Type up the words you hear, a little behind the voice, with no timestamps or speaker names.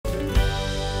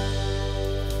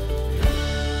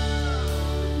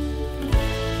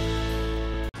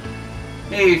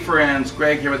Hey friends,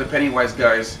 Greg here with the Pennywise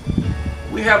guys.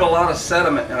 We have a lot of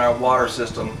sediment in our water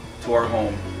system to our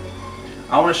home.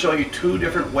 I want to show you two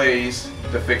different ways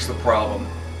to fix the problem.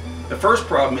 The first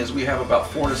problem is we have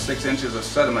about 4 to 6 inches of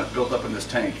sediment built up in this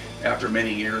tank after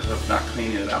many years of not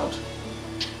cleaning it out.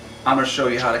 I'm going to show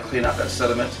you how to clean out that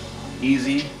sediment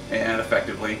easy and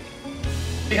effectively.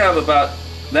 We have about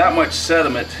that much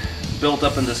sediment built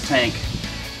up in this tank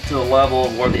to the level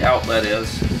of where the outlet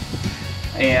is.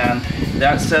 And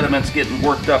that sediment's getting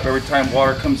worked up every time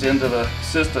water comes into the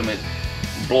system. It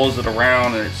blows it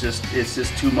around, and it's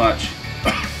just too much.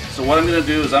 So what I'm going to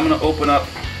do is I'm going to open up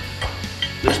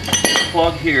this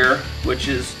plug here, which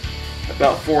is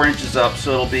about 4 inches up,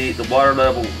 so it'll be the water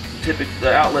level. Typically,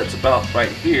 the outlet's about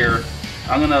right here.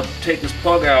 I'm going to take this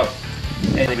plug out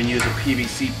and even use a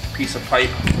PVC piece of pipe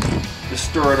to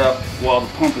stir it up while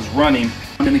the pump is running.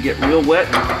 I'm going to get real wet.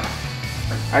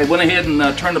 I went ahead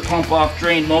and turned the pump off,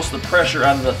 drained most of the pressure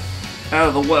out of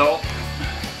the well.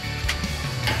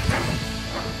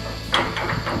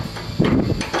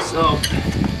 So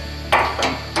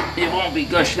it won't be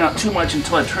gushing out too much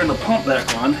until I turn the pump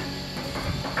back on.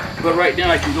 But right now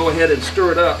I can go ahead and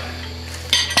stir it up.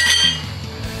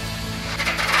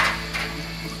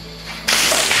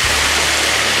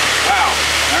 Wow,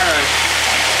 all right.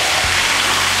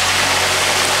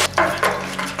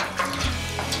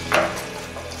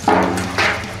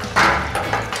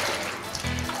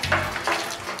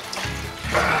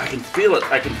 I can feel it.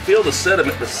 I can feel the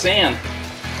sediment, the sand.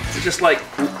 It's just like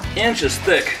inches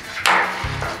thick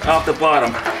off the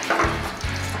bottom.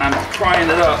 I'm prying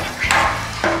it up.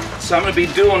 So I'm going to be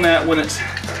doing that when it's,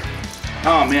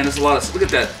 oh man, there's a lot of, look at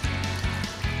that.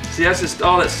 See, that's just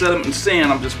all that sediment and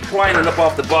sand. I'm just prying it up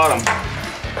off the bottom.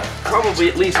 Probably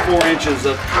at least 4 inches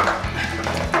of,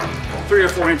 3 or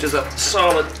 4 inches of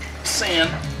solid sand.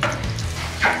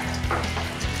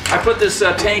 I put this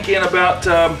tank in about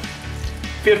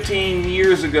 15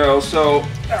 years ago, so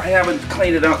I haven't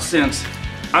cleaned it out since.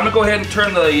 I'm gonna go ahead and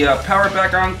turn the power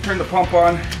back on, turn the pump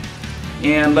on,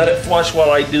 and let it flush while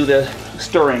I do the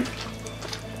stirring.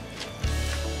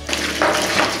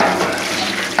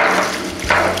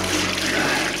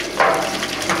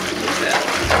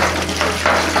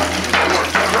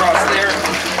 Across there.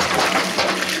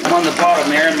 I'm on the bottom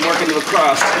there and working it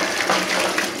across.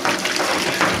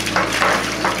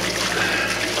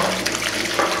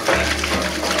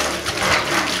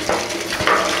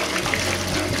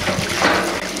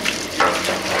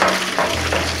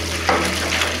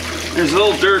 There's a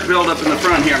little dirt buildup in the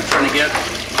front here I'm trying to get.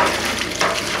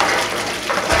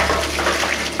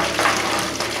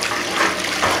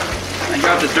 I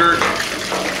got the dirt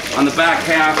on the back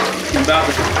half and about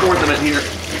the 1/4 of it here.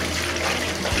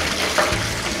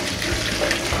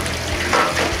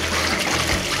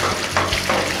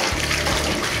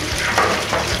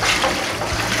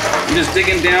 I'm just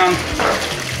digging down,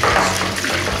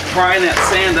 prying that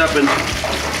sand up and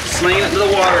slinging it into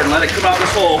the water and let it come out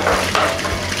this hole.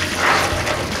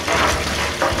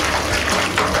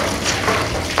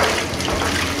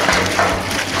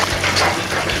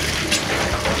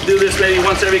 Do this maybe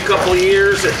once every couple of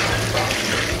years. It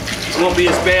won't be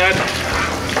as bad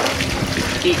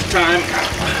each time.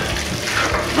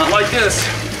 Not like this.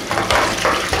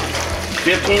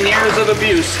 15 years of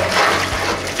abuse.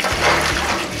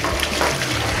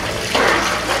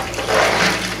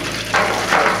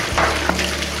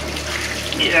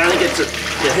 Yeah, I think it's a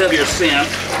heavier sand.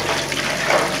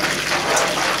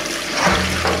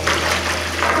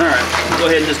 Alright, go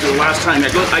ahead and just do the last time.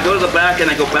 I go to the back and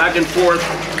I go back and forth.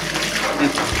 And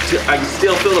I can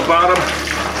still feel the bottom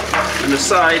and the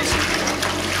sides.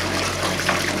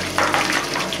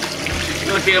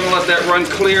 Okay, I'm gonna let that run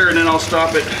clear and then I'll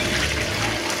stop it.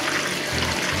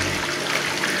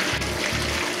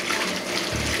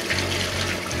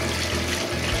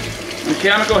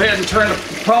 Okay, I'm gonna go ahead and turn the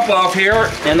pump off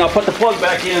here and I'll put the plug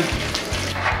back in.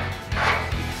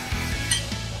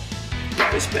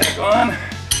 Put this back on.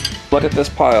 Look at this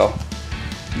pile.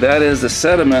 That is the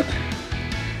sediment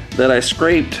that I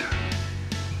scraped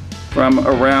from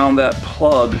around that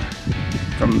plug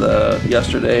from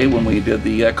yesterday when we did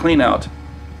the clean out.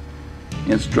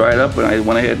 It's dried up and I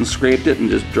went ahead and scraped it and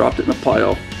just dropped it in a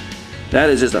pile. That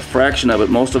is just a fraction of it.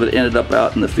 Most of it ended up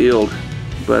out in the field,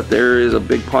 but there is a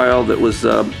big pile that was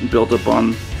built up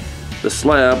on the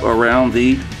slab around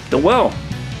the well.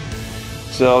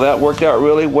 So that worked out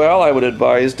really well. I would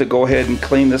advise to go ahead and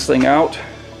clean this thing out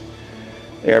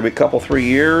every couple, 3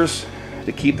 years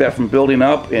to keep that from building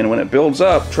up. And when it builds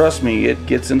up, trust me, it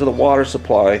gets into the water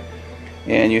supply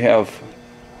and you have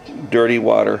dirty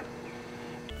water.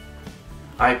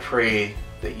 I pray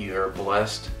that you are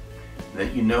blessed and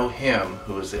that you know Him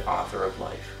who is the author of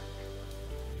life.